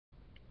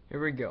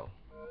Here we go.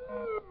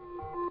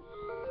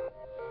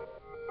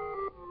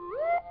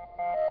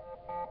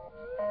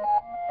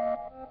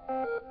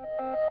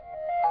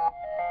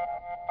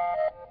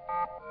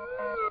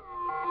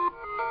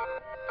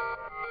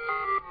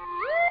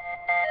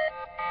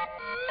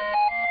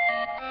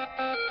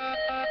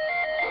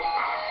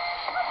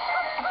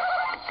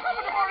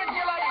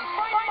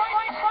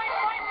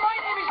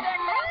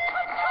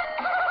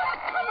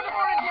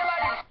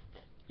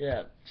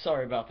 Yeah,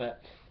 sorry about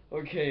that.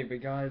 Okay,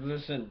 but guys,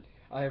 listen,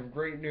 I have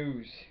great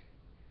news.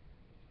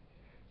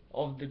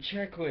 Of the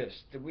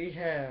checklist that we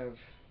have,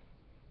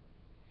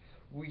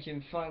 we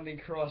can finally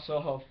cross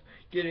off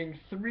getting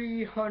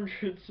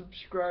 300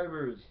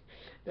 subscribers.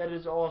 That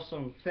is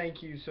awesome.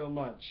 Thank you so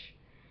much.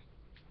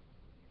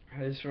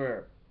 I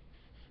swear.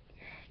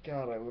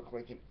 God, I look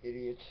like an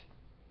idiot.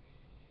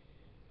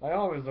 I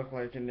always look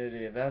like an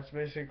idiot. That's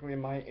basically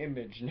my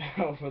image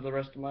now for the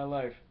rest of my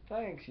life.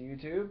 Thanks,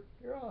 YouTube.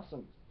 You're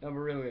awesome. No, but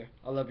really,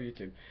 I love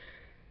YouTube.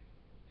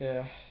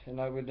 Yeah,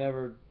 and I would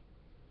never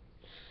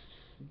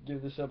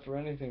give this up for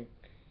anything.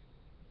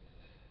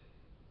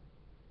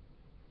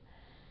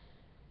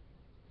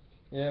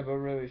 Yeah, but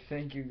really,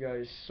 thank you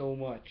guys so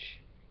much.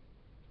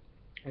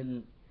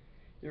 And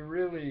it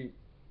really...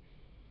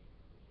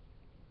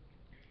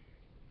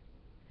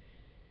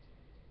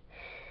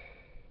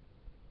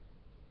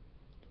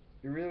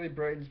 It really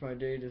brightens my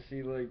day to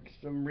see, like,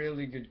 some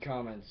really good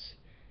comments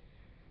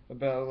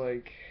about,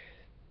 like,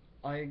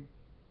 I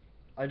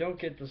I don't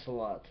get this a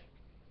lot.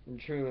 And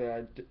truly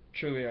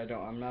I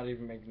don't. I'm not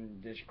even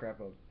making this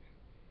crap up.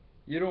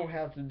 You don't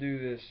have to do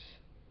this.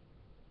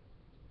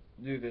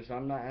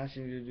 I'm not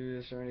asking you to do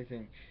this or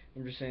anything.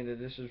 I'm just saying that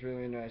this is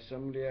really nice.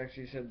 Somebody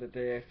actually said that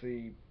they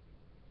actually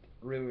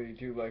really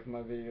do like my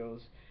videos.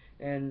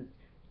 And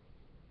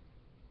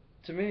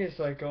to me it's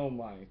like, oh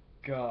my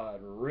god,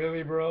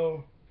 really,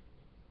 bro?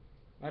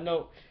 I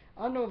know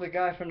the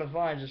guy from the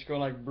Vine just go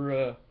like,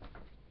 bruh.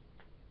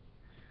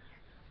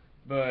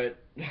 But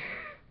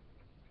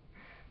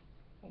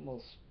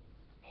almost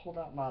pulled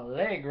out my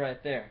leg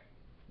right there.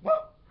 Woo!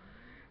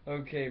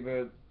 Okay,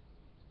 but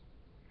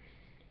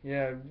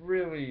yeah, it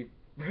really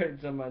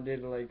brightens up my day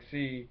to like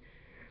see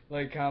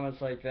like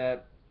comments like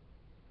that.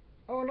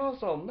 Oh, and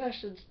also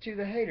message to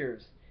the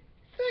haters.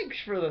 Thanks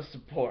for the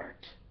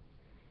support.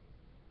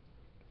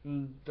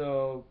 And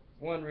the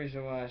one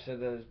reason why I said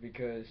that is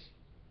because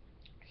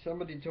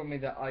somebody told me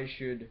that I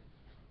should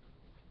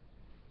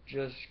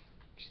just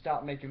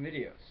stop making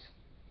videos.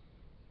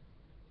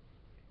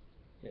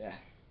 Yeah.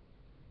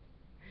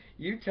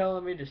 You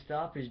telling me to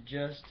stop is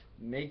just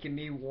making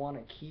me want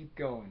to keep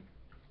going.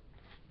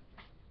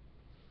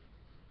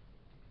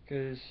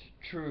 Because,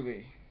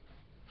 truly,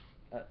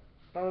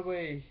 by the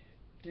way,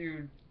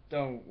 dude,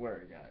 don't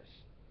worry, guys.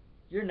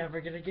 You're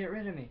never gonna get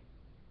rid of me.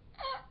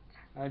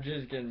 I'm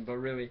just kidding, but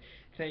really,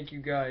 thank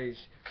you guys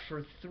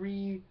for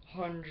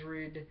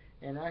 300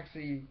 and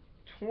actually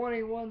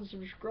 21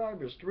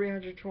 subscribers.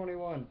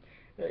 321.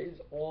 That is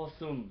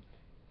awesome.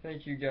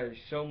 Thank you guys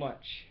so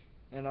much.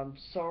 And I'm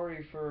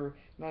sorry for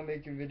not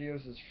making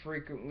videos as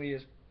frequently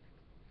as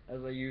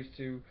I used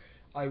to.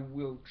 I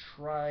will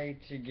try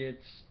to get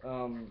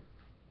to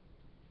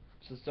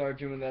start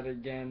doing that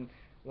again,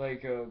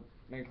 like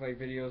make like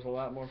videos a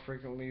lot more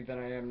frequently than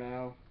I am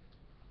now.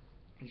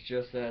 It's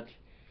just that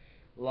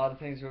a lot of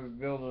things have been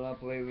building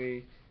up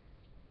lately.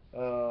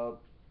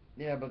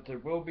 Yeah, but there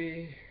will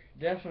be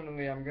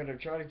definitely. I'm gonna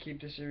try to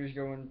keep the series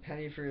going.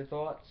 Penny for your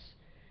thoughts.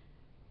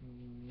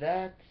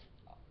 That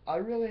I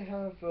really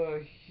have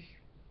a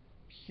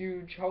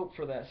huge hope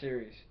for that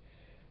series.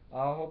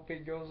 I hope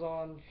it goes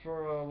on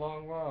for a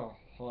long while.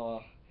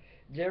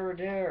 Dare or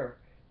Dare,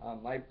 I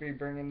might be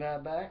bringing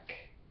that back.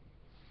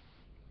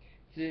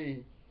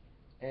 See,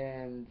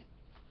 and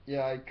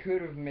yeah, I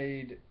could have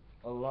made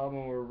a lot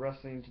more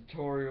wrestling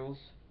tutorials.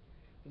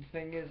 The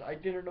thing is, I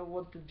didn't know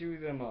what to do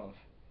them of.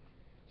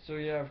 So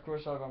yeah, of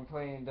course I've been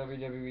playing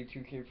WWE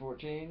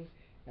 2K14,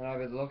 and I've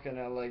been looking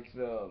at like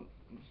the,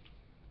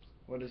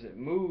 what is it,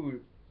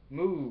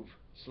 move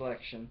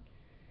selection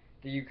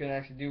that you can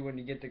actually do when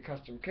you get the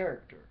custom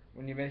character,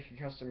 when you make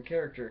a custom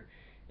character,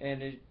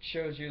 and it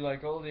shows you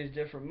like all these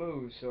different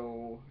moves.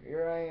 So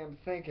here I am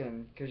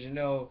thinking, cause you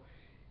know,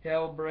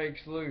 hell breaks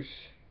loose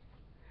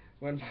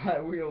when my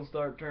wheels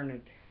start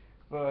turning.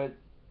 But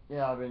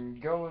yeah, I've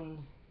been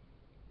going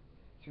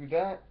through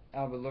that.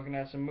 I've been looking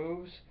at some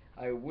moves.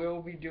 I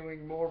will be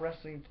doing more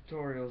wrestling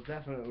tutorials,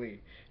 definitely.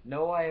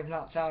 No, I have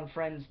not found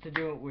friends to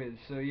do it with.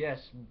 So yes,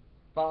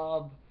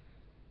 Bob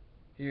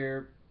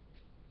here.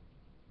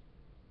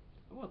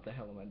 What the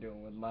hell am I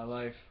doing with my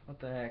life?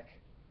 What the heck?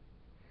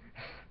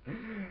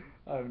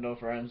 I have no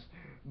friends.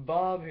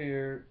 Bob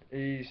here,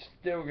 he's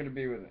still going to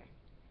be with me.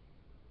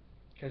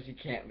 Because he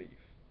can't leave.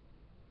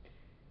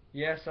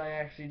 Yes, I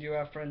actually do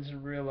have friends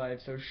in real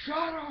life, so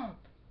shut up!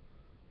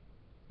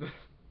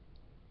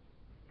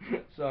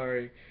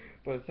 Sorry.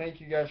 But thank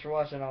you guys for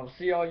watching. I'll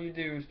see all you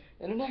dudes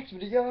in the next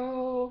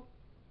video.